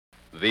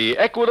The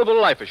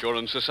Equitable Life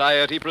Assurance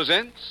Society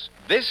presents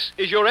This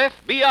Is Your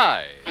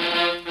FBI.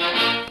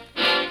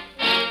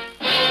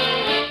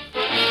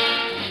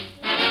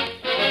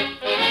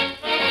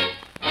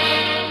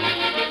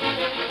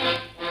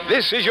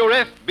 This is Your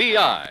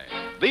FBI,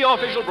 the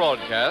official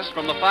broadcast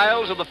from the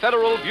files of the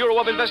Federal Bureau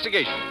of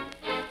Investigation.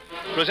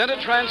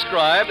 Presented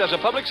transcribed as a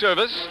public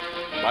service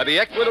by the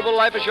Equitable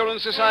Life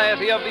Assurance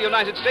Society of the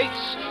United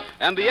States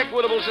and the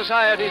Equitable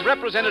Society's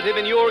representative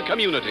in your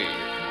community.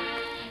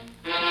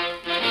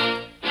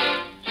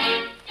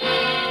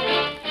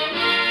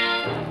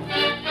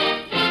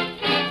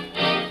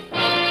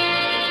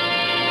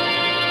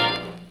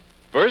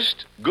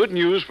 First, good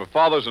news for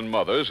fathers and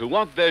mothers who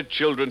want their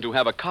children to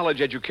have a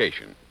college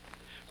education.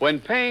 When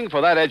paying for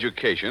that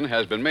education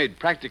has been made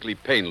practically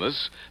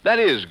painless, that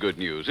is good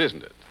news,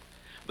 isn't it?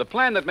 The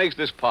plan that makes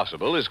this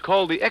possible is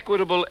called the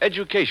Equitable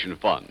Education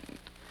Fund.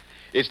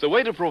 It's the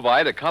way to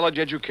provide a college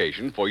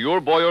education for your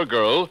boy or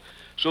girl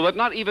so that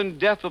not even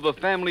death of a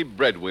family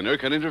breadwinner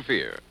can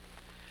interfere.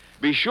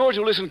 Be sure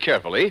to listen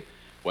carefully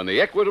when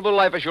the Equitable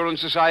Life Assurance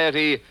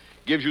Society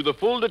gives you the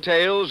full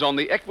details on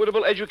the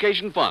Equitable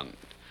Education Fund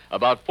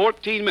about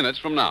 14 minutes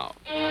from now.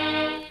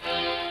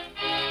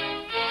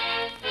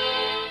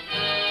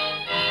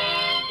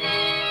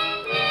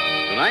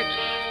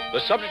 Tonight,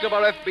 the subject of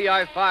our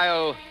FBI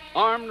file,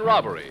 armed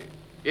robbery.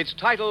 Its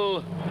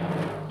title,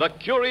 The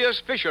Curious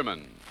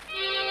Fisherman.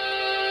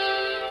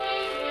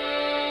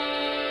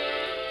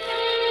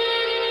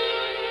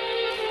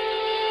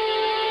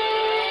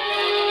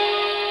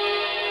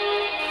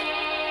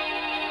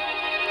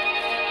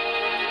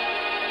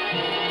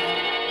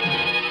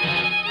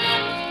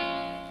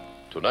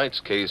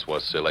 Tonight's case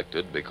was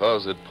selected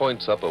because it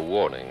points up a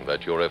warning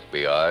that your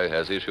FBI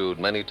has issued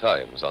many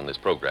times on this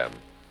program.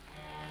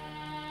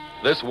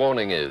 This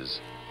warning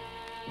is,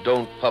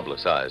 don't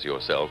publicize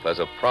yourself as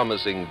a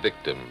promising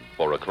victim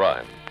for a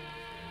crime.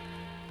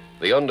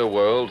 The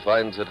underworld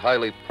finds it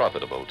highly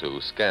profitable to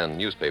scan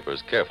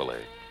newspapers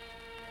carefully,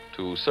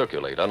 to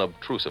circulate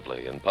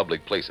unobtrusively in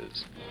public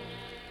places.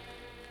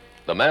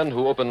 The man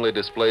who openly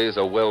displays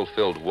a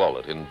well-filled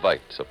wallet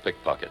invites a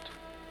pickpocket.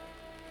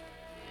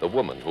 The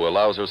woman who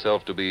allows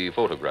herself to be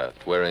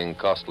photographed wearing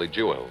costly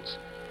jewels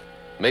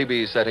may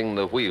be setting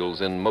the wheels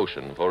in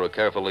motion for a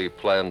carefully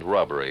planned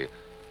robbery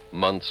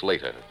months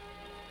later.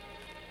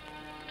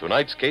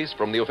 Tonight's case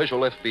from the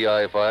official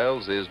FBI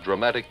files is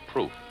dramatic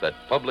proof that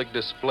public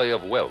display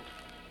of wealth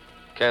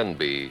can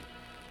be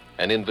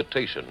an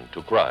invitation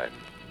to crime.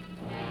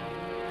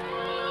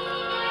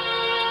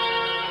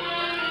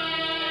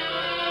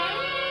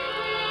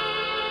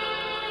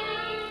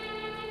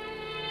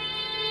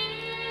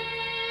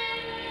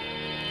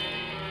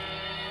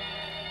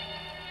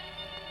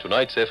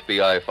 Tonight's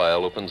FBI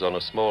file opens on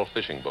a small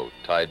fishing boat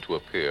tied to a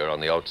pier on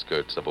the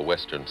outskirts of a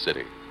western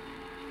city.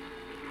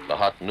 The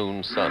hot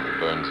noon sun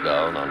burns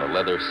down on a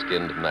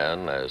leather-skinned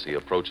man as he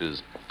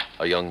approaches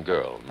a young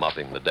girl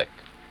mopping the deck.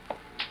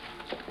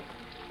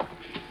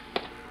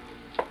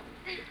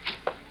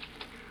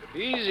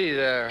 Easy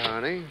there,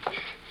 honey.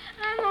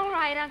 I'm all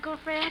right, Uncle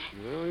Fred.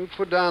 Well, you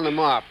put down the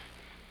mop.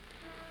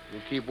 You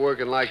keep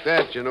working like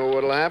that, you know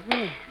what'll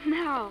happen?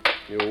 No.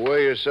 You'll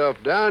weigh yourself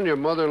down, your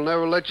mother'll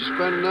never let you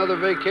spend another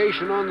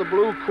vacation on the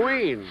Blue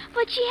Queen.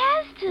 But she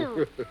has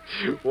to.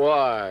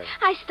 Why?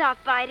 I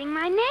stopped biting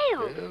my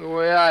nails. The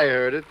way I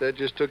heard it, that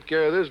just took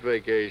care of this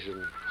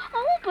vacation.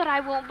 Oh, but I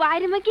won't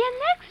bite him again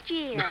next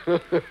year.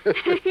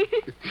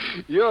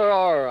 You're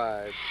all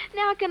right.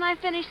 Now can I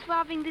finish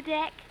swabbing the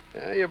deck?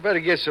 You better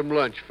get some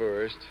lunch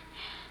first.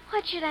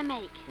 What should I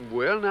make?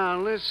 Well, now,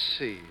 let's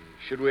see.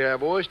 Should we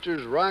have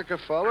oysters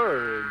Rockefeller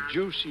or a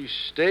juicy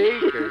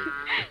steak? Or...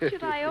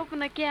 Should I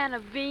open a can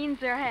of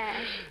beans or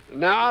hash?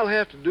 Now, I'll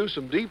have to do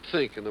some deep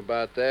thinking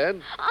about that.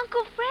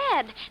 Uncle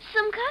Fred,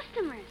 some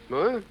customers.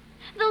 Huh?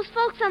 Those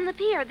folks on the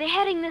pier, they're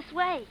heading this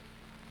way.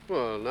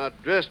 Well,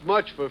 not dressed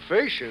much for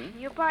fishing.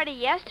 Your party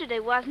yesterday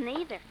wasn't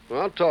either.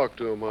 Well, I'll talk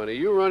to him, honey.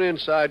 You run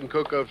inside and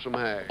cook up some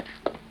hash.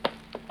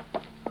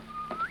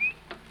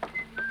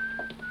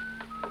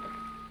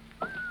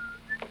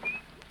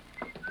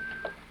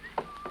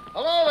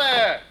 Hello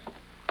there.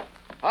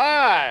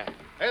 Hi.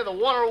 Hey, the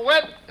water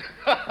wet?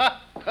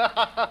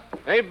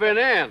 Ain't been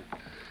in.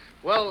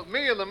 Well,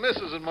 me and the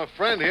missus and my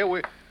friend here,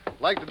 we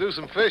like to do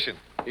some fishing.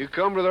 You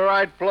come to the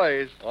right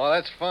place. Oh,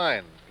 that's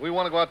fine. We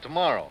want to go out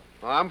tomorrow.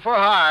 I'm for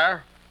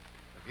hire.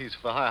 He's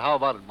for hire. How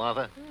about it,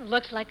 Martha?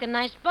 Looks like a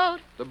nice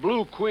boat. The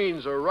Blue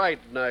Queen's a right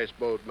nice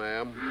boat,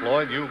 ma'am.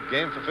 Floyd, you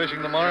game for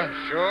fishing tomorrow?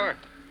 Sure.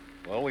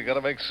 Well, we got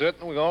to make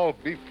certain we all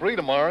be free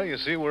tomorrow. You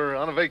see, we're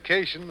on a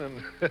vacation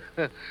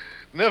and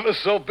never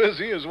so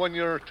busy as when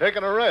you're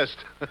taking a rest.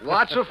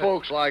 Lots of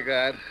folks like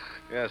that.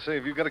 Yeah, say,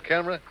 have you got a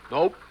camera?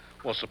 Nope.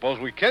 Well, suppose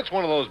we catch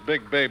one of those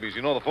big babies.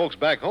 You know, the folks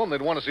back home,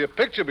 they'd want to see a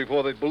picture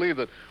before they'd believe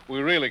that we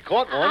really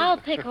caught one.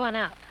 I'll pick one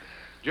up.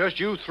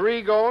 Just you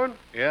three going?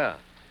 Yeah.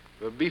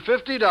 It'll be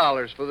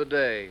 $50 for the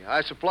day.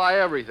 I supply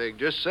everything.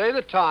 Just say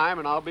the time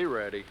and I'll be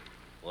ready.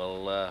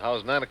 Well,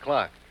 how's 9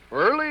 o'clock?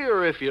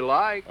 Earlier, if you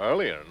like.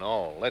 Earlier?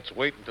 No. Let's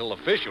wait until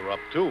the fish are up,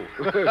 too.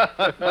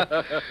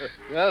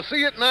 Well, see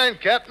you at 9,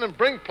 Captain, and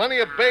bring plenty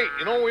of bait.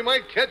 You know, we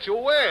might catch a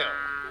whale.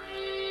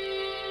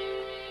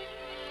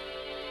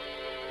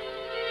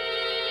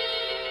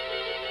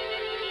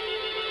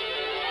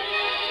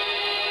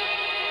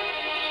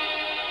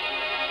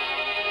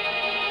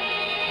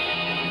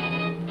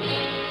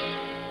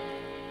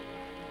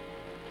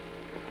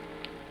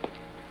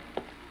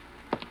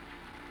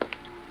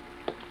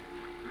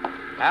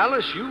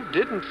 Alice, you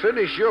didn't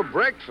finish your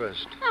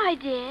breakfast. I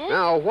did.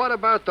 Now, what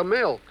about the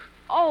milk?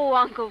 Oh,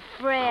 Uncle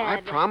Fred.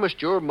 I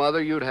promised your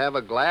mother you'd have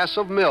a glass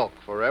of milk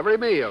for every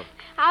meal.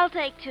 I'll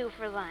take 2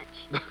 for lunch.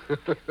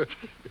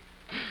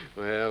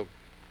 Well,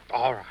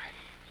 all right.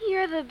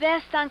 You're the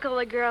best uncle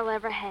a girl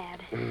ever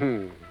had.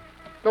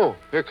 Oh,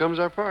 here comes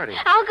our party.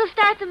 I'll go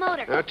start the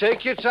motor. Now,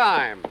 take your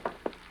time.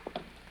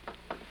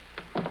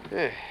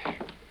 Yeah.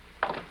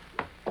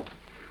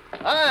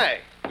 Hi.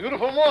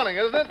 Beautiful morning,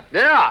 isn't it?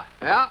 Yeah.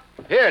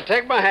 Here,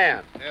 take my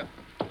hand.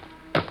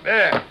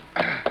 There.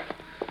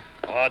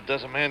 Oh, it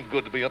does a man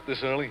good to be up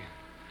this early.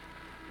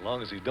 As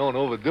long as he don't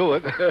overdo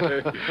it.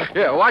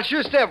 Here, watch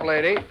your step,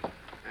 lady.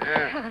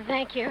 Oh,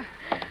 thank you.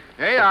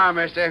 Here you are,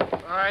 mister.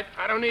 All right,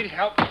 I don't need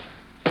help.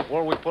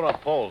 Where we put our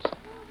poles?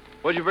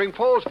 What'd you bring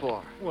poles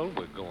for? Well,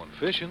 we're going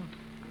fishing.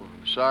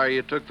 I'm sorry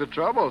you took the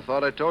trouble.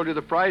 Thought I told you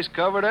the price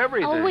covered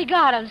everything. Oh, we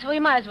got them, so we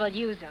might as well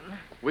use them.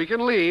 We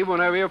can leave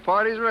whenever your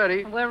party's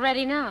ready. We're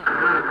ready now.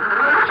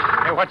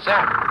 Hey, what's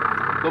that?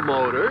 The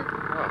motor.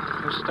 Oh,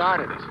 who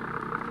started it?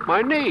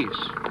 My niece.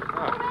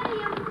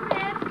 Ready, Uncle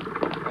Fred?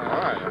 All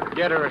right,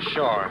 get her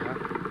ashore,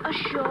 huh?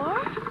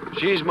 Ashore?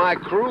 She's my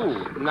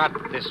crew. Not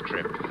this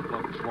trip.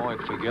 Look, Floyd,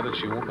 forget it.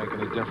 She won't make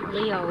any difference.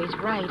 Leo is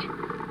right.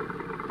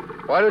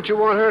 Why don't you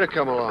want her to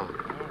come along?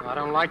 Well, I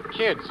don't like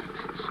kids.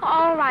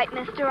 All right,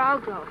 mister, I'll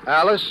go.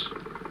 Alice,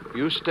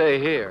 you stay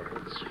here.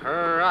 It's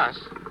her or us.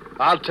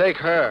 I'll take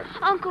her.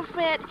 Uncle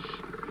Fred,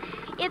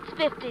 it's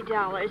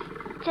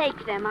 $50.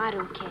 Take them, I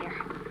don't care.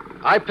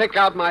 I pick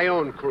out my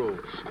own crew.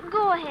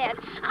 Go ahead.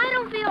 I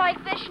don't feel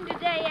like fishing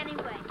today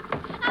anyway.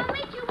 I'll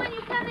meet you when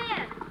you come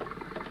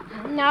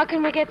in. Now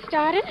can we get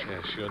started?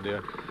 Yeah, sure,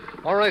 dear.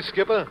 All right,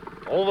 Skipper.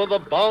 Over the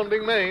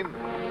bounding main.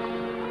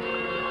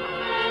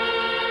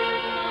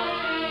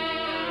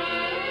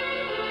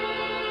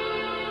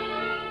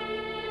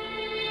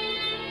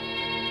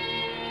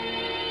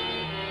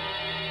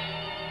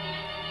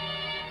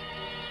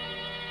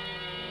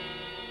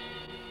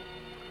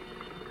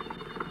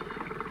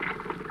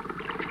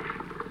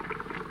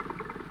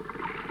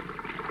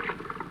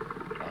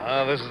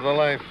 This is the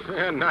life.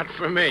 Not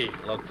for me.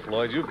 Look,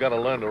 Floyd, you've got to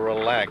learn to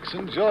relax.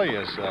 Enjoy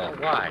yourself.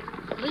 Why?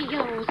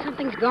 Leo,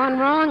 something's gone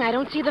wrong. I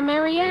don't see the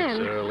Mary It's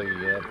Ann. early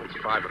yet. It's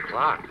 5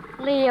 o'clock.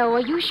 Leo, are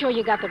you sure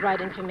you got the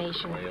right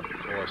information? Why, of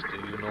course,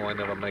 dear. You know I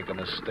never make a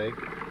mistake.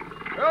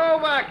 Go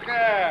back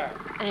there.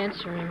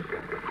 Answer him.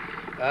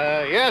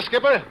 Yeah,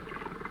 Skipper?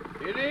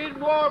 You need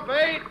more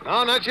bait?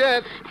 No, not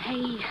yet.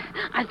 Hey,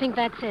 I think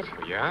that's it.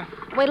 Yeah?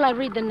 Wait till I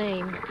read the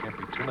name. There can't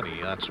be too many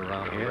yachts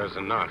around here. There's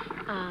enough.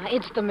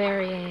 It's the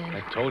Mary Ann.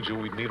 I told you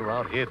we'd meet her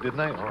out here, didn't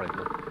I? All right,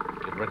 look.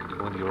 Get ready to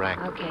go into your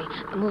act. Okay,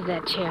 move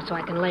that chair so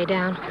I can lay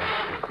down.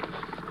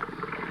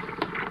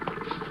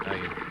 Now,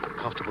 you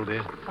comfortable,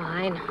 dear?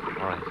 Fine.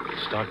 All right,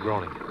 start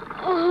groaning.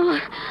 Oh,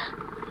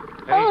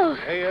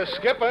 Hey,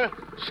 Skipper!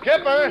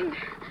 Skipper!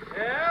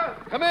 Yeah?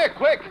 Come here,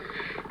 quick!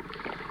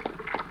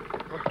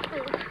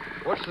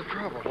 What's the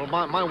trouble? Well,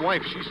 my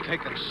wife, she's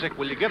taken sick.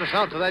 Will you get us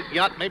out to that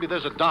yacht? Maybe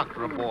there's a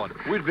doctor aboard.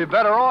 We'd be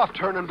better off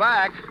turning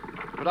back.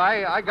 But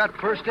I got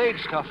first aid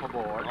stuff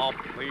aboard. Oh,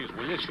 please,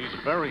 will you? She's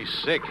very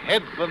sick.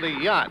 Head for the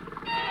yacht.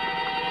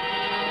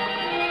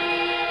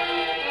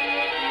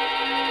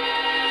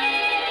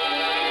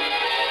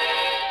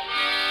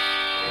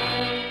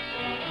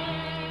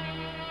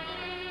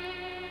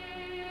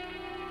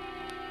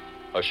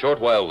 A short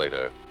while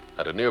later,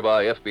 at a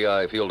nearby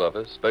FBI field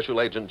office,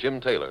 Special Agent Jim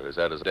Taylor is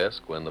at his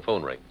desk when the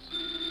phone rings.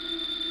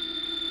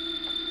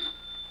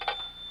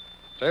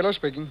 Taylor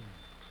speaking.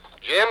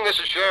 Jim, this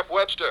is Sheriff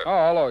Webster.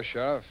 Oh, hello,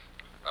 Sheriff.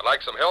 I'd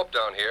like some help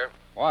down here.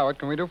 Why, what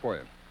can we do for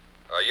you?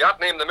 A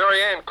yacht named the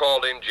Mary Ann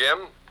called in,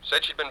 Jim.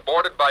 Said she'd been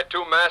boarded by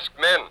 2 masked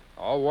men.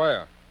 Oh,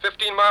 where?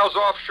 15 miles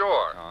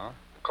offshore. Uh-huh.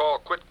 Call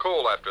quit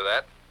cool after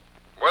that.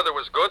 Weather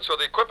was good, so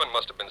the equipment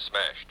must have been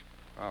smashed.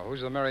 Oh,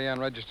 who's the Mary Ann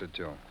registered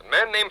to? A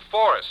man named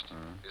Forrest.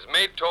 His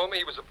maid told me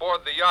he was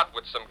aboard the yacht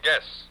with some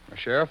guests.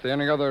 Sheriff, there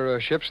any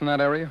other ships in that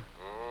area?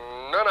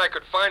 None I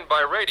could find by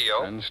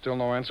radio. And still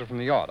no answer from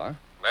the yacht, huh?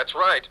 That's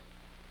right.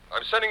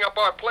 I'm sending up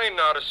our plane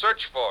now to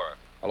search for her.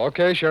 Well,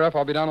 okay, Sheriff.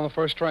 I'll be down on the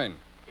first train.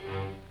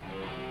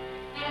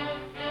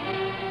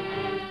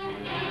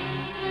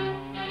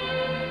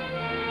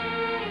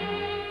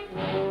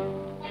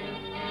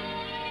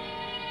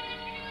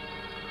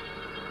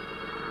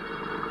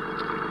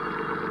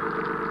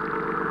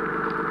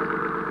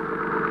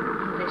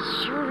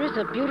 this sure is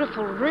a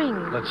beautiful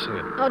ring. Let's see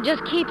it. Oh,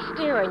 just keep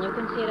steering. You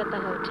can see it at the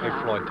hotel.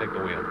 Hey, Floyd, take the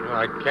wheel. No,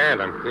 I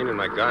can't. I'm cleaning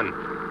my gun.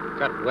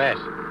 Got wet.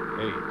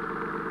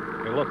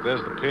 Hey, look,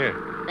 there's the pier.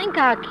 think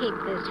I'll keep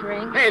this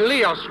ring. Hey,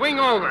 Leo, swing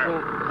over.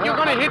 You're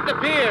going to hit the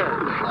pier.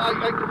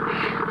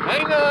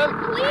 Hang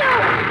on. Leo!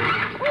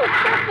 Oh,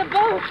 stop the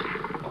boat.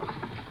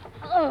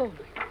 Oh.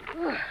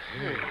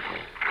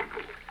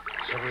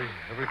 Is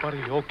everybody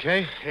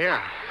okay?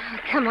 Yeah.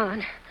 Come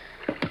on.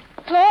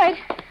 Floyd,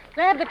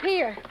 grab the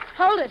pier.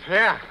 Hold it.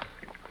 Yeah.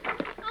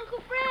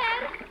 Uncle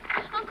Fred!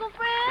 Uncle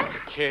Fred!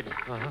 Kid.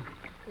 Uh-huh.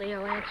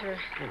 Leo, answer.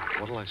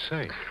 What'll I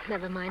say?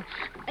 Never mind.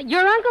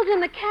 Your uncle's in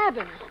the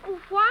cabin.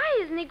 Why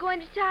isn't he going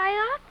to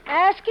tie up?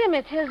 Ask him.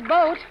 It's his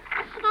boat.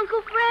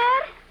 Uncle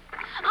Fred!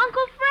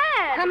 Uncle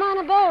Fred! Come on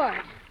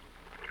aboard.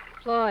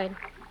 Floyd,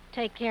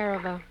 take care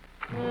of her.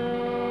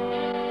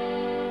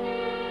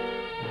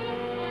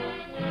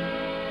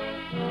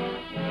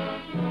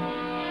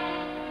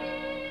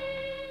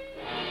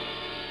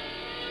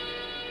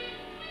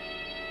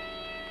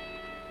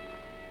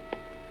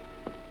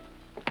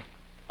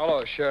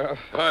 Hello, Sheriff.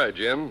 Hi,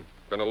 Jim.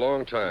 Been a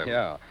long time.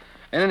 Yeah.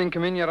 Anything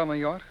come in yet on the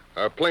yacht?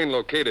 Our plane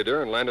located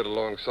her and landed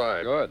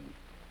alongside. Good.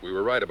 We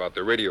were right about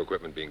the radio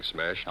equipment being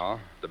smashed. Oh?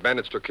 The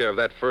bandits took care of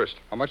that first.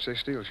 How much they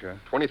steal, Sheriff?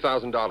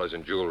 $20,000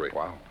 in jewelry.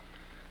 Wow.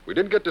 We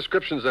didn't get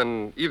descriptions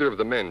on either of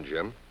the men,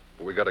 Jim,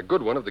 but we got a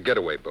good one of the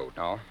getaway boat.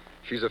 Oh?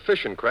 She's a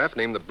fishing craft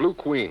named the Blue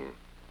Queen.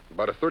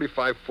 About a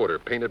 35-footer,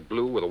 painted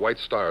blue with a white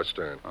star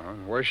astern. Uh-huh.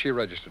 Where's she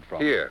registered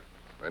from? Here.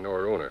 I know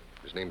her owner.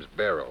 His name's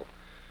Barrow.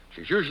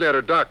 She's usually at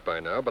her dock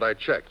by now, but I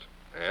checked.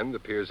 And the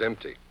pier's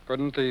empty.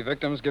 Couldn't the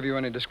victims give you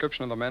any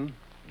description of the men?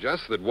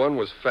 Just that one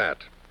was fat.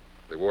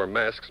 They wore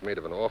masks made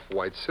of an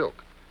off-white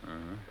silk.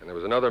 Uh-huh. And there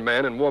was another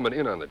man and woman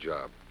in on the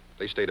job.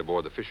 They stayed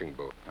aboard the fishing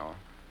boat. Oh?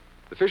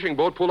 The fishing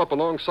boat pulled up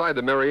alongside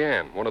the Mary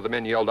Ann. One of the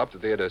men yelled up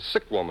that they had a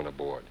sick woman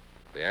aboard.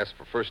 They asked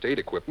for first aid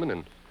equipment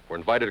and were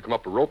invited to come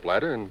up a rope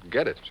ladder and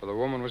get it. So the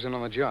woman was in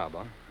on the job,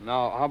 huh?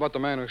 Now, how about the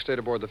man who stayed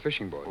aboard the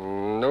fishing boat?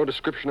 No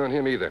description on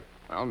him either.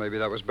 Well, maybe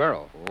that was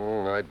Barrow.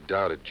 I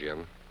doubt it,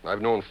 Jim.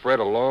 I've known Fred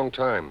a long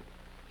time.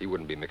 He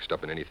wouldn't be mixed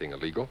up in anything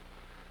illegal.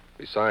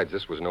 Besides,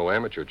 this was no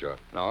amateur job.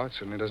 No, it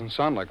certainly doesn't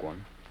sound like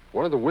one.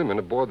 One of the women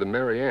aboard the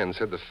Mary Ann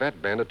said the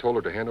fat bandit told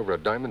her to hand over a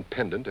diamond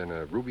pendant and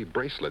a ruby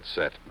bracelet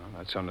set. Well,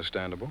 that's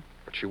understandable.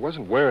 But she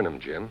wasn't wearing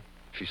them, Jim.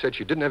 She said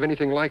she didn't have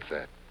anything like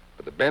that.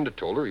 But the bandit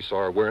told her he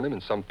saw her wearing them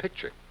in some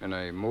picture. In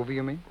a movie,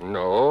 you mean?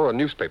 No, a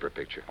newspaper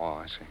picture. Oh,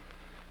 I see.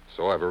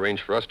 So I've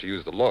arranged for us to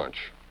use the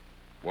launch.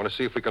 Want to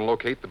see if we can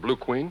locate the Blue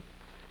Queen?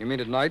 You mean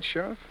at night,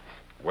 Sheriff?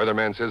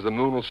 Weatherman says the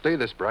moon will stay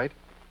this bright.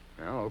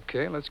 Well,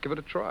 okay, let's give it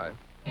a try.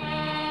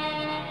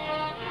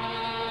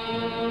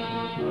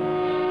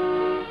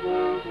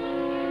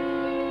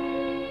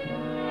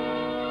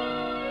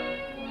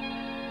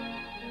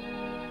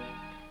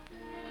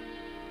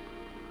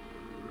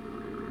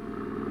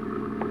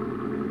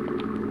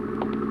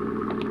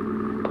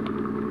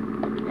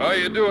 How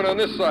you doing on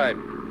this side?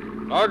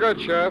 All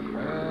good, Sheriff.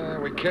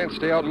 We can't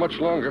stay out much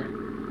longer.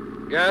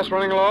 Gas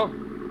running low?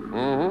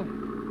 Mm-hmm.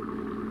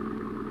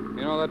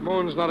 You know, that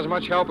moon's not as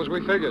much help as we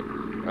figured.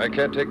 I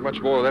can't take much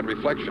more of that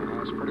reflection.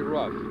 It's pretty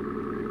rough.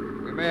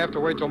 We may have to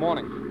wait till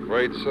morning.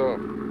 Afraid so.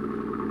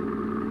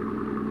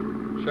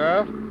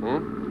 Sheriff,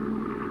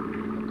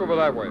 Hmm? look over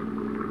that way.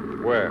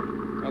 Where?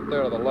 Up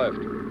there to the left.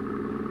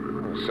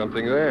 Oh,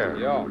 something there.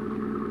 Yeah.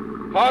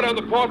 Hard on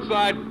the port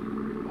side.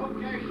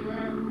 Okay,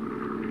 Sheriff.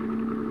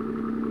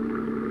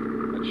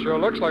 It sure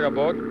looks like a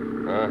boat.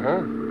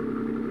 Uh-huh.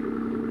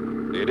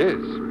 It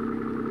is.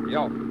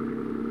 Yeah.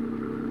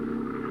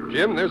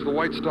 Jim, there's the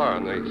white star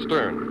on the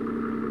stern.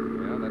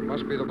 Yeah, that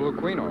must be the Blue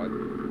Queen, all right.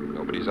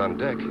 Nobody's on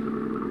deck.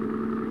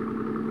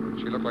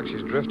 She look like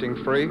she's drifting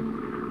free.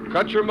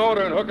 Cut your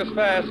motor and hook us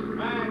fast.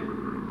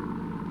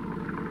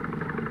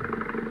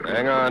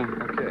 Hang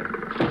on. Okay.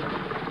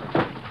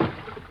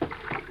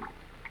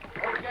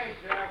 Okay,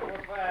 Sheriff,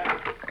 we're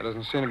fast. There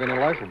doesn't seem to be any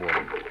life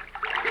aboard.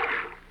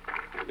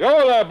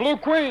 Yo there, Blue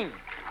Queen.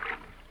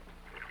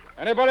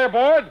 Anybody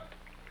aboard?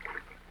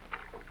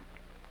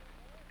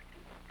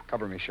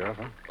 Cover me, Sheriff,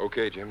 huh?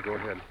 Okay, Jim, go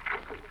ahead.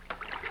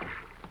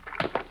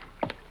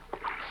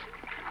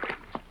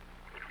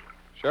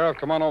 Sheriff,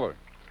 come on over.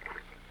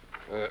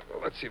 Well,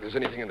 let's see if there's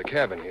anything in the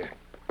cabin here.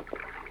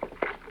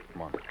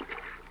 Come on.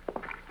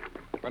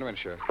 Wait a minute,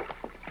 Sheriff.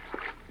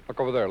 Look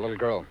over there, little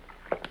girl.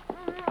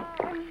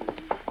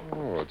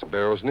 Oh, it's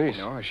Barrow's niece.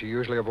 You know, is she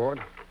usually aboard?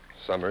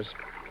 Summers.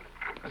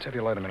 Let's have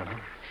you light a minute, huh?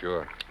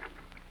 Sure.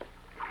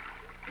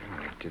 Oh,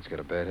 that kid's got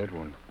a bad head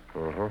wound.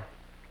 Uh-huh.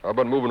 How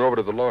about moving over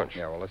to the launch?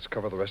 Yeah, well, let's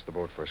cover the rest of the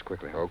boat first,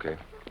 quickly. Okay.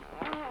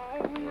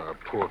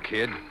 Poor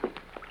kid.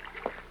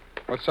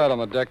 What's that on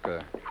the deck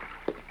there?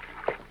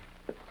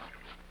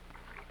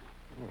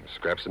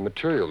 Scraps of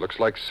material. Looks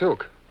like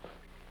silk.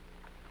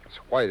 It's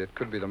white. It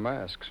could be the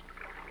masks.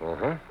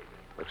 Uh-huh.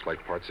 Looks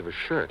like parts of a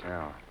shirt.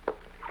 Yeah.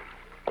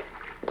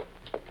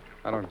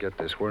 I don't get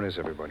this. Where is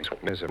everybody?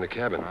 In the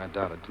cabin. I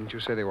doubt it. Didn't you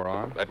say they were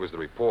armed? That was the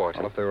report.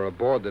 Well, if they were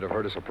aboard, they'd have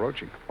heard us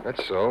approaching.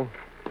 That's so.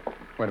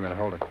 Wait a minute.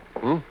 Hold it.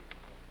 Hmm?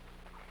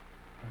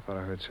 I thought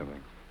I heard something.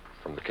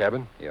 From the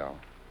cabin? Yeah.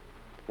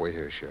 Wait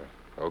here, Sheriff.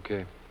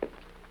 Okay.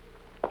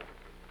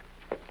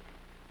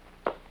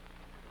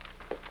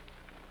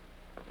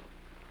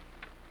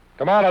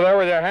 Come out of there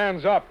with your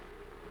hands up.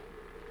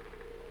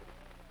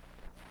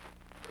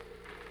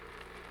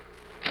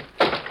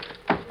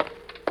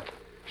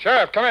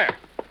 Sheriff, come here.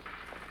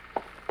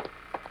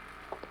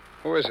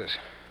 Who is this?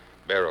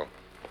 Barrow.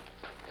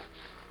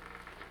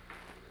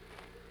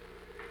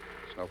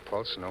 There's no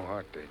pulse, no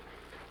heartbeat.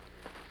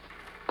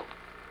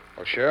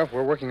 Well, Sheriff,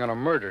 we're working on a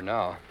murder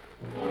now.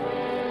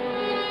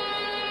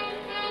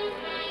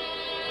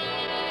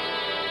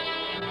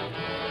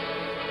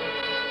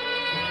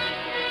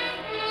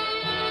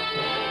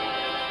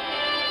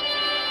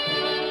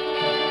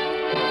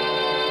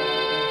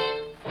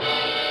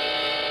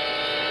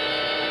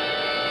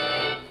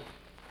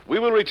 We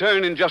will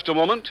return in just a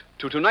moment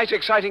to tonight's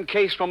exciting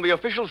case from the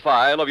official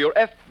file of your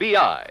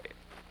FBI.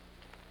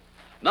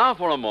 Now,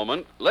 for a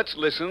moment, let's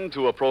listen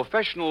to a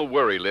professional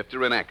worry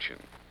lifter in action.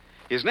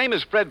 His name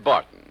is Fred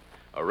Barton,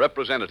 a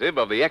representative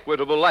of the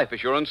Equitable Life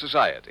Assurance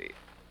Society.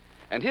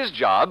 And his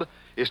job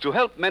is to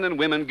help men and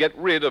women get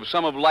rid of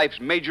some of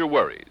life's major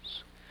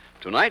worries.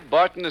 Tonight,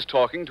 Barton is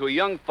talking to a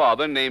young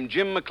father named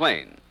Jim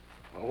McLean.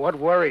 What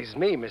worries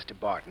me, Mr.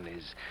 Barton,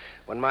 is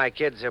when my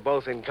kids are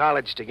both in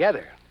college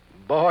together.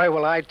 Boy,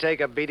 will I take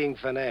a beating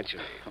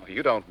financially. Oh,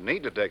 you don't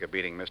need to take a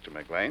beating, Mr.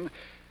 McLean.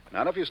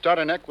 Not if you start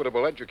an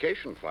Equitable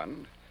Education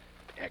Fund.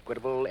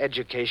 Equitable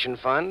Education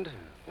Fund?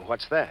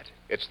 What's that?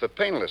 It's the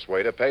painless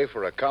way to pay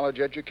for a college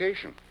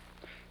education.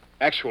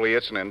 Actually,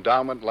 it's an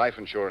endowment life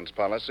insurance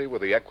policy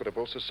with the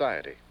Equitable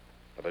Society.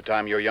 By the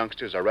time your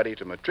youngsters are ready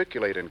to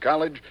matriculate in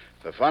college,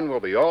 the fund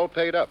will be all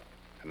paid up,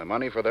 and the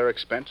money for their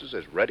expenses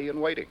is ready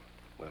and waiting.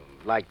 Well,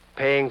 like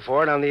paying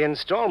for it on the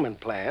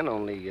installment plan,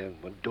 only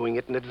doing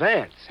it in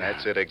advance.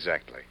 That's it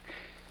exactly.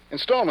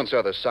 Installments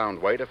are the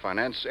sound way to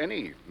finance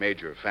any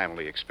major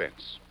family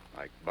expense,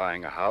 like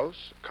buying a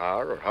house, a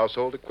car, or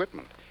household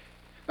equipment.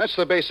 That's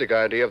the basic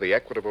idea of the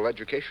Equitable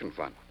Education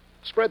Fund.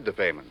 Spread the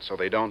payments so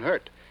they don't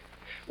hurt.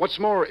 What's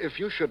more, if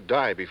you should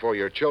die before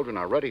your children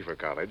are ready for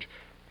college,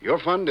 your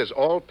fund is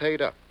all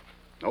paid up.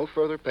 No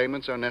further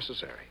payments are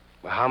necessary.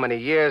 Well, how many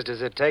years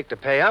does it take to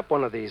pay up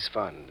one of these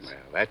funds?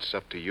 Well, that's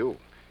up to you.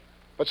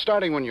 But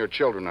starting when your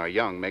children are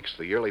young makes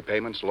the yearly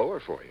payments lower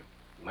for you.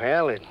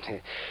 Well,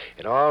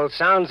 it all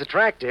sounds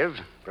attractive,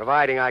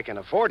 providing I can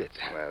afford it.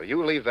 Well,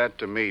 you leave that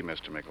to me,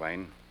 Mr.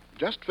 McLean.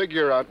 Just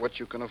figure out what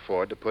you can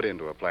afford to put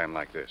into a plan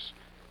like this.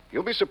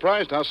 You'll be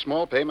surprised how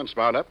small payments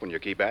mount up when you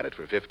keep at it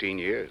for 15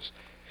 years.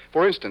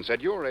 For instance,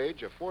 at your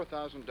age, a $4,000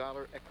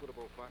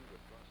 equitable fund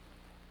would cost...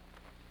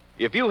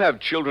 If you have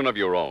children of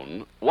your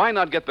own, why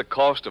not get the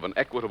cost of an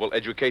Equitable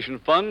Education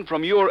Fund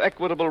from your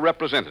Equitable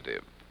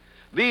representative?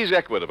 These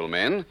Equitable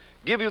men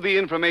give you the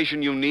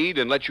information you need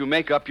and let you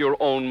make up your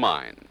own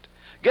mind.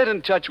 Get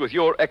in touch with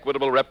your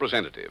Equitable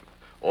representative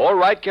or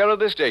write care of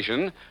this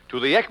station to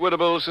the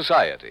Equitable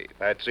Society.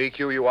 That's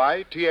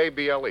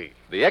EQUITABLE.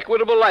 The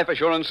Equitable Life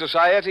Assurance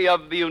Society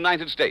of the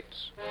United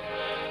States.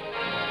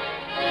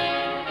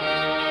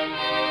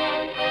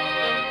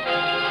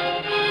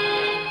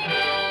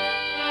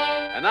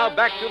 And now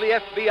back to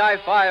the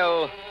FBI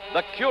file,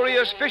 The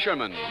Curious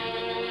Fisherman.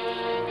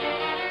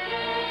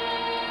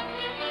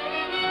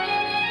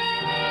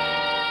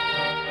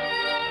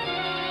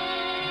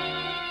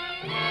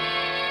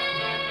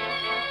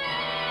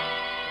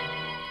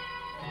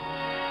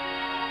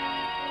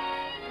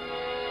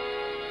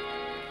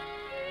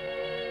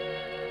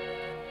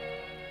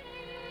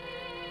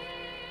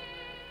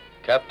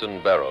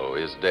 Captain Barrow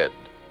is dead.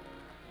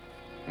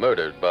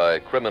 Murdered by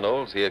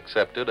criminals he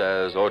accepted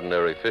as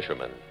ordinary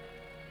fishermen.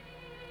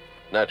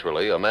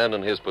 Naturally, a man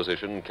in his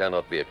position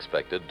cannot be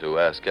expected to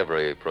ask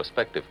every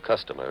prospective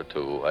customer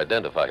to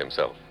identify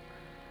himself.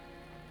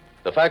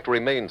 The fact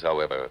remains,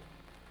 however,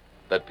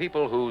 that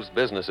people whose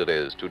business it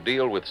is to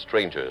deal with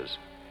strangers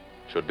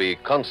should be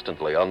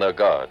constantly on their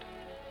guard.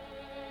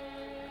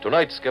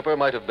 Tonight's skipper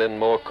might have been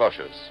more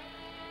cautious.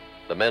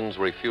 The men's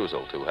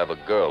refusal to have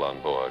a girl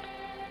on board,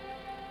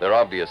 their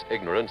obvious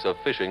ignorance of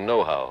fishing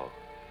know-how,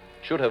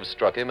 should have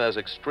struck him as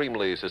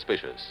extremely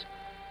suspicious.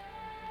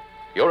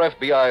 Your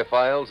FBI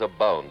files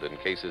abound in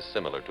cases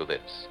similar to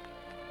this.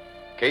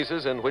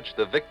 Cases in which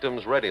the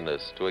victim's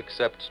readiness to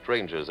accept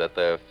strangers at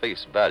their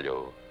face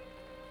value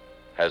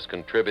has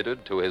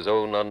contributed to his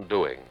own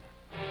undoing.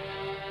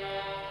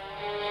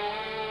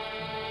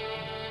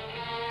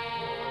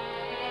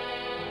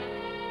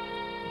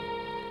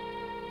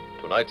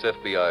 Tonight's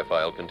FBI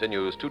file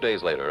continues 2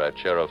 days later at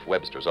Sheriff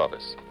Webster's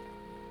office.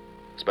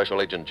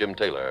 Special Agent Jim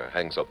Taylor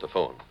hangs up the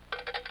phone.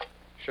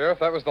 Sheriff,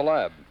 that was the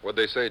lab. What'd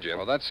they say, Jim?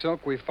 Well, that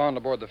silk we found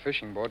aboard the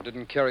fishing boat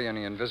didn't carry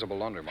any invisible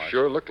laundry marks.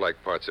 Sure looked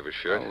like parts of his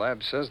shirt. The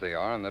lab says they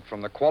are, and that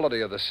from the quality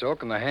of the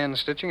silk and the hand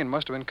stitching, it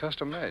must have been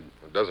custom made.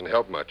 It doesn't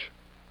help much.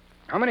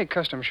 How many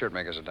custom shirt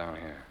makers are down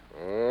here?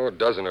 Oh, a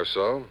dozen or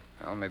so.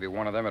 Well, maybe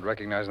one of them would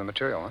recognize the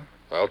material,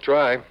 huh? I'll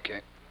try.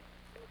 Okay.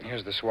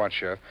 Here's the SWAT,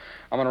 Sheriff.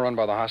 I'm going to run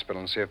by the hospital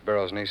and see if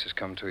Barrow's niece has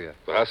come to you.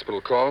 The hospital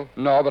call?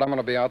 No, but I'm going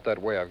to be out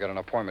that way. I've got an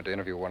appointment to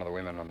interview one of the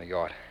women on the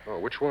yacht. Oh,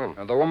 which one?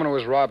 The woman who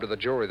was robbed of the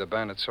jewelry the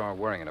bandits saw her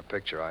wearing in a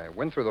picture. I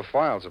went through the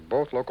files of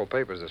both local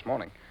papers this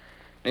morning.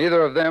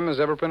 Neither of them has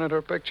ever printed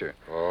her picture.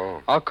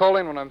 Oh. I'll call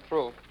in when I'm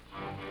through.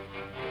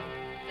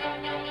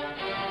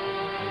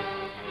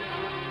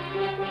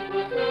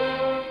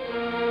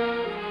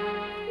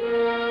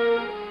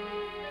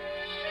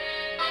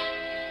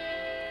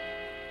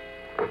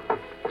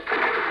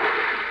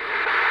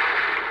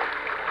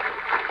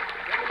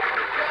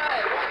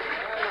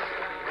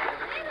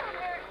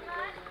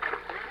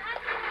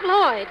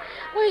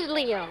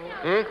 Leo?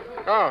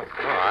 Oh,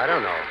 I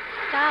don't know.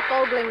 Stop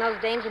ogling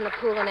those dames in the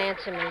pool and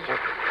answer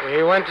me.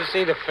 He went to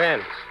see the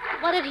fence.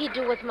 What did he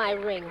do with my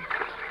ring?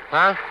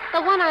 Huh?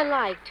 The one I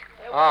liked.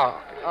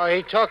 Oh,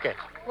 he took it.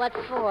 What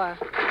for?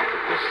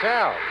 To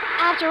sell.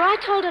 After I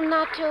told him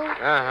not to?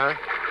 Uh-huh.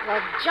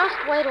 Well, just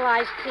wait till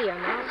I see him.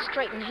 I'll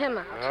straighten him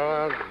out.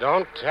 Oh,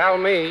 don't tell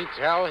me.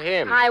 Tell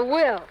him. I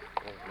will.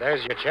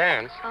 There's your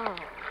chance. Oh.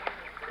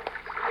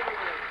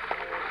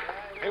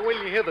 Hey,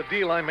 will you hear the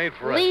deal I made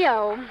for us?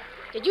 Leo,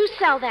 did you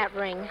sell that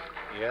ring?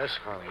 Yes,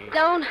 honey.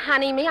 Don't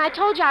honey me. I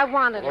told you I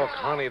wanted Look, it.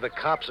 honey, the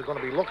cops are going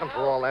to be looking for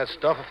all that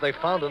stuff. If they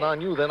found it on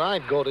you, then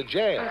I'd go to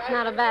jail. That's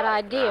not a bad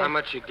idea. How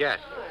much you get?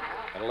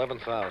 At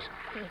 $11,000.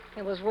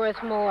 It was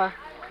worth more.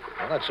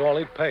 Well, that's all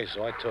he'd pay,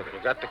 so I took it.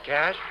 You got the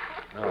cash?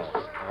 No,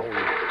 we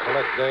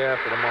collect day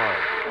after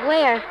tomorrow.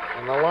 Where?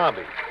 In the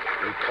lobby.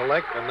 We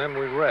collect and then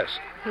we rest.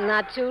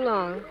 Not too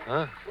long.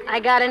 Huh? I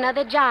got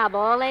another job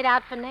all laid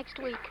out for next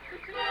week.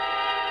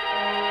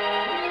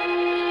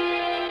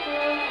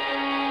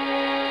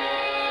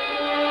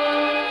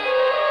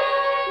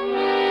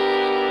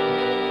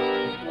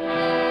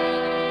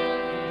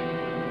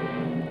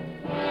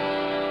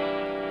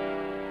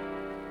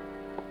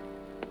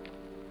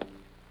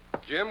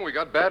 Jim, we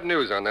got bad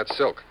news on that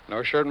silk.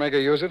 No shirt maker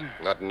use it?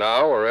 Not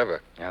now or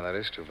ever. Yeah, that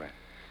is too bad.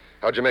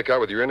 How'd you make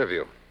out with your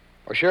interview?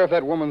 Well, Sheriff,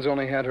 that woman's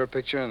only had her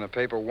picture in the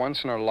paper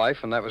once in her life,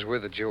 and that was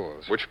with the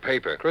jewels. Which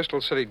paper?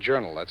 Crystal City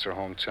Journal. That's her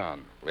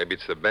hometown. Maybe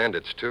it's the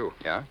bandits, too.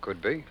 Yeah, could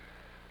be.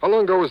 How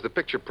long ago was the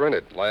picture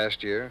printed?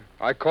 Last year.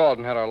 I called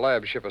and had our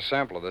lab ship a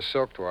sample of the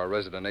silk to our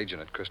resident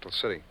agent at Crystal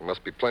City. There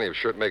must be plenty of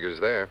shirt makers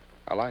there.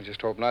 Well, I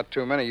just hope not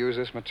too many use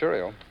this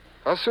material.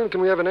 How soon can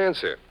we have an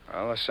answer?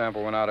 Well, the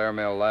sample went out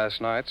airmail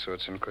last night, so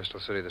it's in Crystal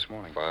City this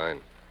morning. Fine.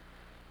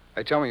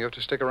 Hey, tell me, you have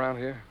to stick around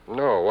here?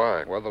 No,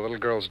 why? Well, the little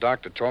girl's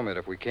doctor told me that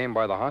if we came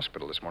by the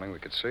hospital this morning, we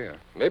could see her.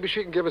 Maybe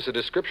she can give us a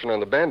description on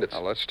the bandits.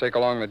 Now, let's take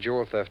along the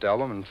jewel theft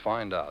album and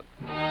find out.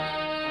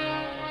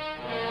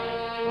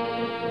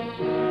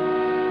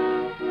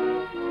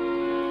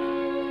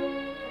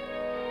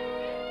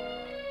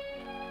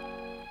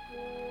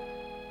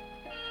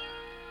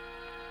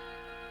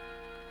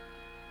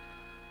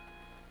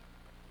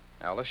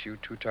 Alice, you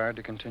too tired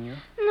to continue?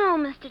 No,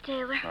 Mr.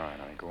 Taylor. All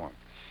right, go on.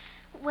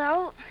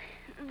 Well,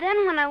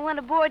 then when I went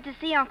aboard to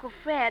see Uncle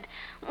Fred,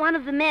 one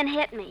of the men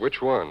hit me.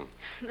 Which one?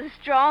 The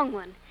strong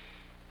one.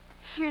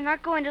 You're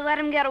not going to let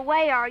him get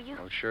away, are you?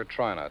 I'll sure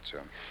try not to.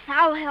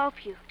 I'll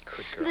help you.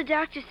 Good girl. The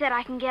doctor said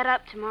I can get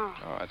up tomorrow.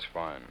 Oh, that's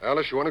fine.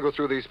 Alice, you want to go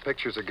through these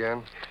pictures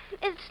again?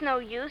 It's no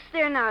use.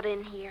 They're not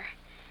in here.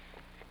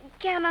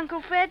 Can't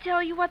Uncle Fred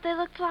tell you what they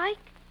looked like?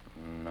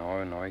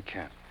 No, he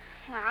can't.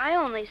 Well, I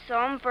only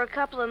saw him for a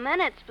couple of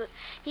minutes, but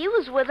he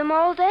was with them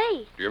all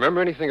day. Do you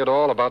remember anything at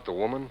all about the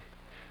woman?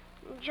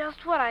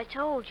 Just what I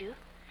told you.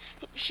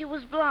 She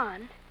was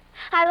blonde.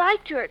 I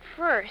liked her at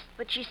first,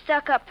 but she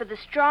stuck up for the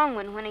strong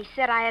one when he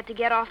said I had to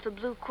get off the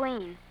Blue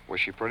Queen.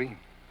 Was she pretty?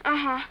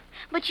 Uh-huh.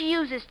 But she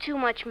uses too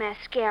much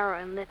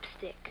mascara and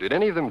lipstick. Did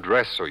any of them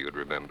dress so you'd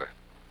remember?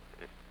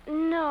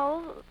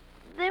 No,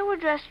 they were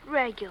dressed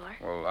regular.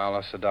 Well,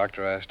 Alice, the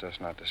doctor asked us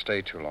not to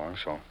stay too long,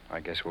 so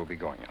I guess we'll be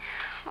going now.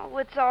 Oh,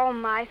 it's all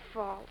my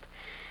fault.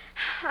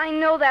 I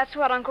know that's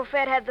what Uncle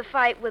Fred had the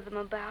fight with him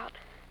about.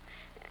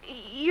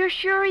 You're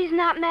sure he's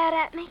not mad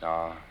at me?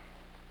 No,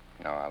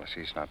 Alice,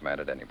 he's not mad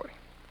at anybody.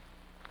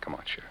 Come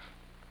on, Sheriff.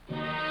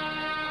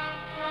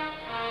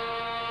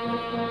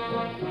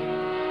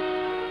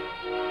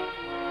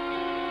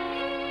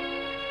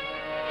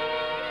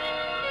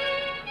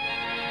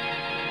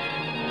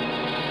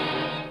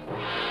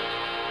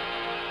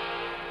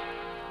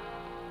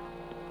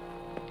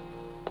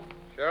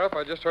 Sheriff,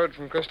 I just heard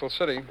from Crystal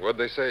City. What'd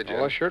they say, Jim?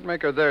 Well, a shirt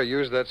maker there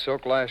used that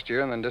silk last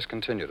year and then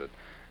discontinued it.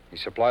 He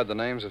supplied the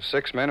names of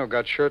 6 men who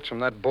got shirts from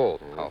that bull.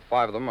 Now,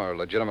 5 of them are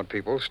legitimate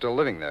people still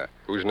living there.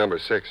 Who's number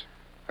 6?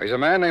 He's a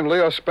man named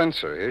Leo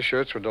Spencer. His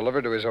shirts were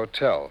delivered to his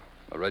hotel.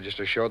 The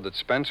register showed that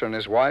Spencer and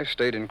his wife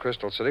stayed in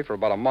Crystal City for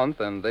about a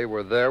month, and they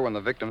were there when the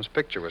victim's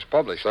picture was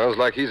published. Sounds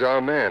like he's our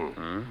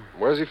man.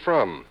 Where's he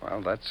from?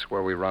 Well, that's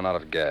where we run out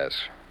of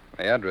gas.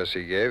 The address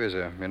he gave is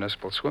a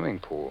municipal swimming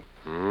pool.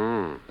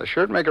 The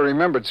shirt maker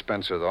remembered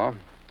Spencer, though.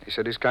 He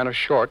said he's kind of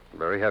short,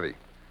 very heavy.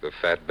 The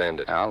fat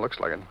bandit. Yeah, looks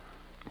like it.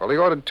 Well, he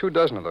ordered 2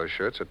 dozen of those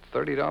shirts at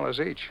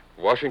 $30 each.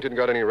 Washington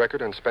got any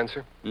record on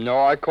Spencer?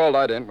 No, I called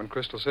that in when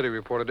Crystal City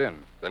reported in.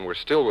 Then we're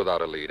still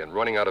without a lead and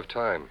running out of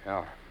time.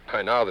 Yeah.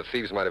 By now, the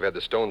thieves might have had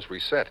the stones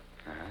reset.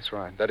 That's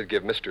right. That'd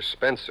give Mr.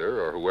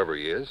 Spencer, or whoever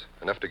he is,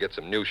 enough to get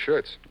some new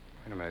shirts.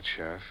 Wait a minute,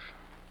 Sheriff.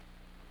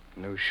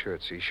 New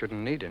shirts. He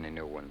shouldn't need any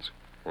new ones.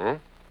 Hmm?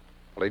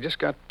 Well, he just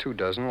got 2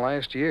 dozen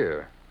last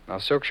year. Now,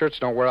 silk shirts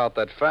don't wear out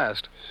that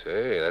fast.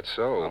 Say, that's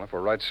so. Well, if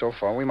we're right so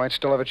far, we might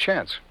still have a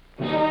chance.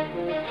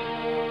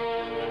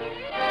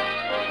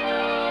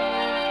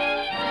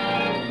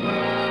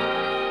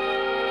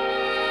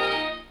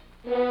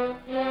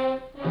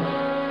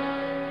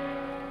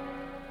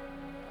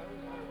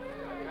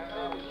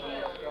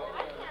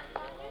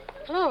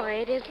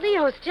 Floyd, is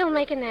Leo still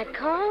making that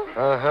call?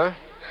 Uh-huh.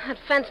 That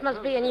fence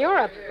must be in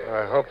Europe.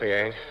 I hope he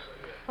ain't.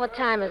 What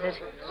time is it?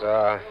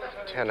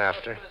 It's 10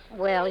 after.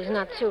 Well, he's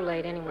not too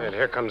late anyway. And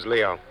here comes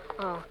Leo.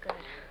 Oh, good.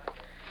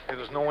 Hey,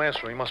 there's no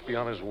answer. He must be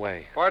on his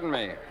way. Pardon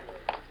me.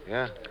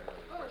 Yeah?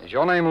 Is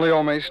your name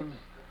Leo Mason?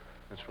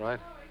 That's right.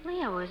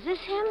 Leo, is this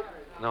him?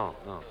 No.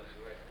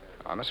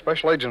 I'm a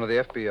special agent of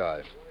the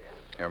FBI.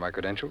 Here are my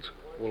credentials.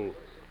 Well,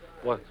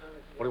 what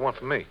do you want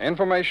from me?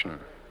 Information.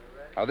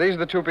 Are these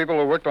the two people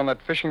who worked on that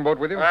fishing boat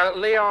with you?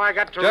 Leo, I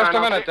got to Just run.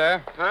 a minute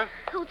there. Huh?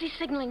 Who's he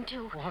signaling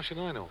to? Well, how should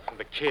I know?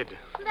 The kid.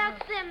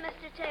 That's them,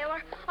 Mr.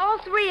 Taylor. All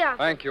three of them.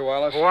 Thank you,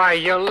 Wallace. Why,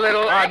 you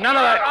little... None of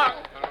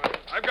that.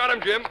 I've got him,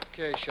 Jim.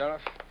 Okay,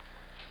 Sheriff.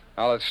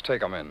 Now let's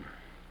take them in.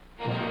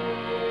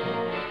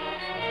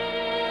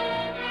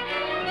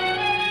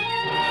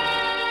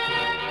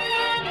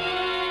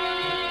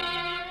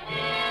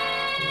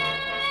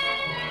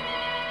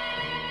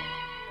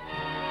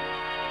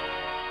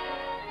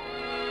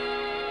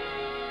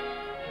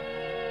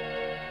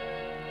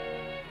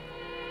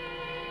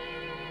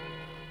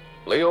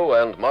 Leo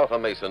and Martha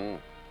Mason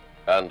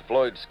and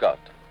Floyd Scott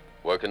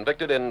were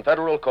convicted in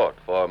federal court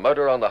for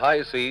murder on the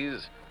high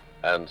seas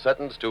and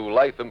sentenced to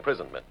life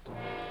imprisonment.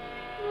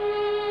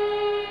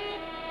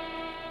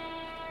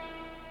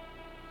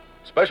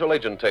 Special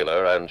Agent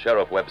Taylor and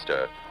Sheriff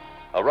Webster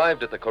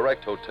arrived at the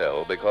correct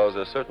hotel because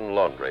a certain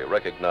laundry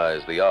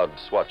recognized the odd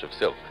swatch of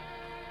silk.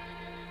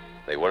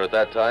 They were at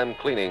that time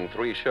cleaning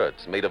 3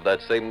 shirts made of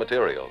that same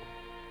material.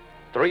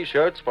 3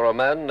 shirts for a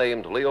man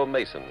named Leo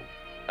Mason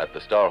at the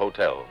Star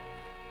Hotel.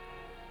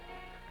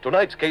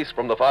 Tonight's case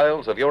from the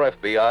files of your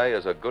FBI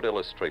is a good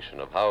illustration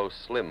of how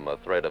slim a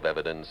thread of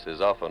evidence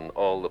is often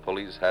all the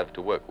police have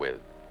to work with.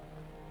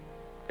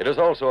 It is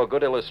also a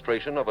good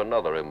illustration of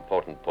another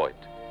important point,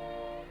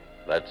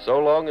 that so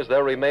long as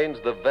there remains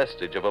the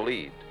vestige of a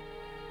lead,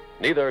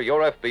 neither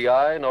your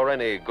FBI nor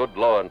any good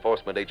law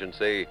enforcement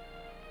agency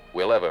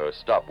will ever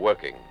stop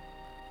working.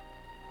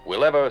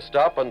 Will ever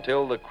stop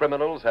until the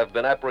criminals have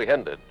been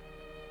apprehended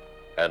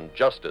and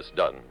justice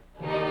done.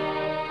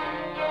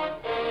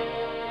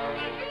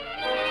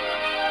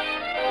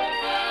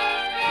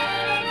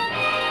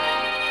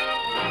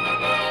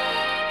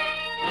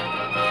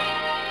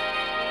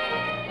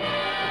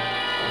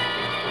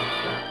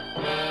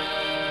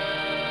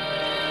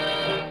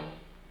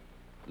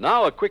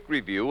 Now, a quick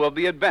review of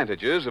the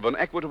advantages of an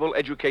equitable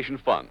education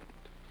fund.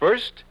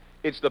 First,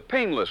 it's the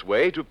painless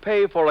way to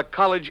pay for a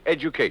college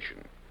education.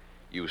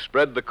 You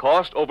spread the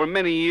cost over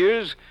many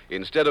years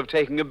instead of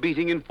taking a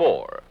beating in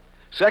 4.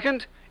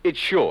 Second, it's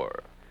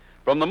sure.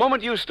 From the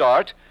moment you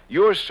start,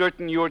 you're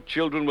certain your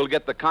children will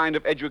get the kind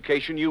of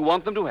education you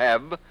want them to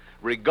have,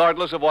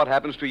 regardless of what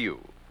happens to you.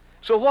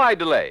 So why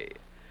delay?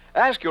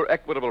 Ask your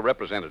equitable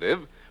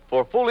representative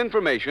for full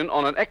information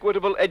on an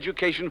equitable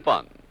education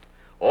fund,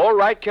 or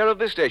write care of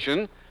this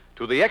station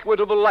to the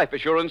Equitable Life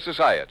Assurance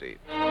Society.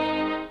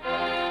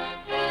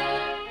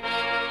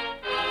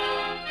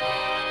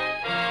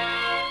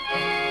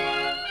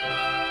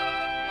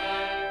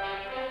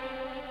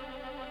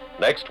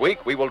 Next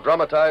week, we will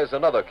dramatize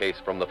another case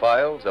from the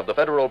files of the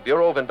Federal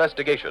Bureau of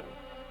Investigation.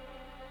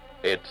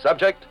 Its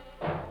subject,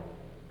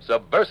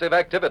 subversive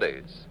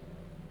activities.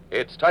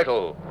 Its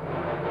title,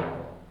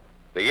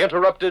 The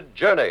Interrupted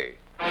Journey.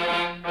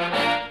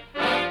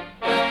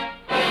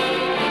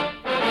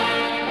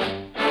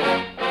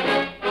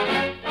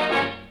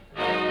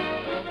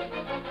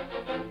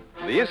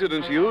 The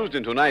incidents used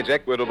in tonight's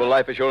Equitable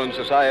Life Assurance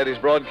Society's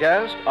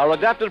broadcast are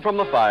adapted from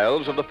the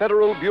files of the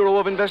Federal Bureau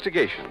of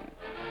Investigation.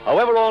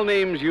 However, all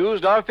names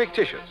used are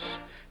fictitious,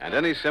 and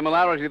any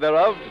similarity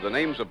thereof to the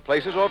names of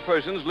places or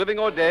persons, living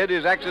or dead,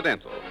 is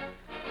accidental.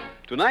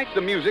 Tonight,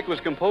 the music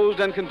was composed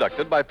and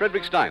conducted by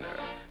Frederick Steiner.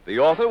 The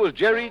author was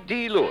Jerry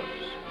D. Lewis.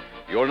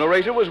 Your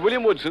narrator was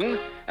William Woodson,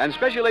 and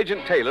Special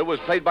Agent Taylor was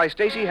played by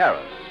Stacey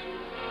Harris.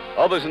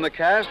 Others in the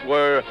cast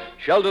were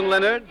Sheldon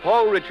Leonard,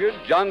 Paul Richard,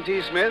 John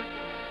T. Smith,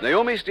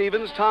 Naomi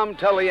Stevens, Tom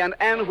Tully, and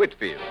Ann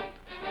Whitfield.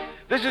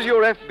 This is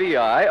Your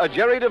FBI, a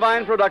Jerry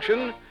Devine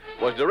production,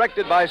 was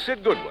directed by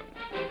Sid Goodwin.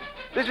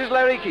 This is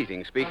Larry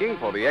Keating speaking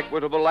for the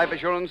Equitable Life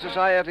Assurance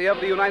Society of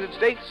the United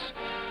States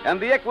and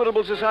the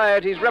Equitable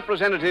Society's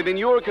representative in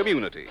your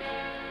community,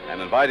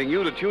 and inviting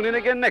you to tune in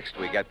again next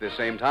week at this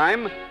same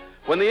time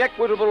when the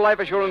Equitable Life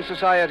Assurance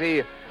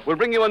Society will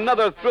bring you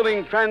another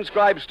thrilling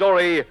transcribed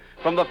story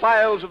from the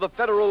files of the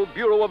Federal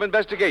Bureau of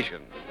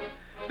Investigation.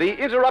 The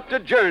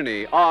Interrupted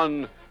Journey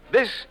on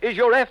This Is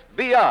Your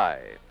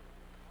FBI.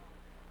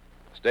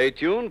 Stay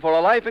tuned for A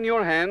Life in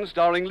Your Hands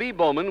starring Lee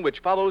Bowman, which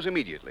follows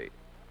immediately.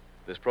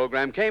 This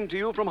program came to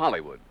you from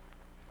Hollywood.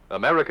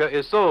 America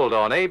is sold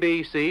on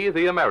ABC,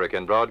 the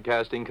American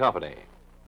Broadcasting Company.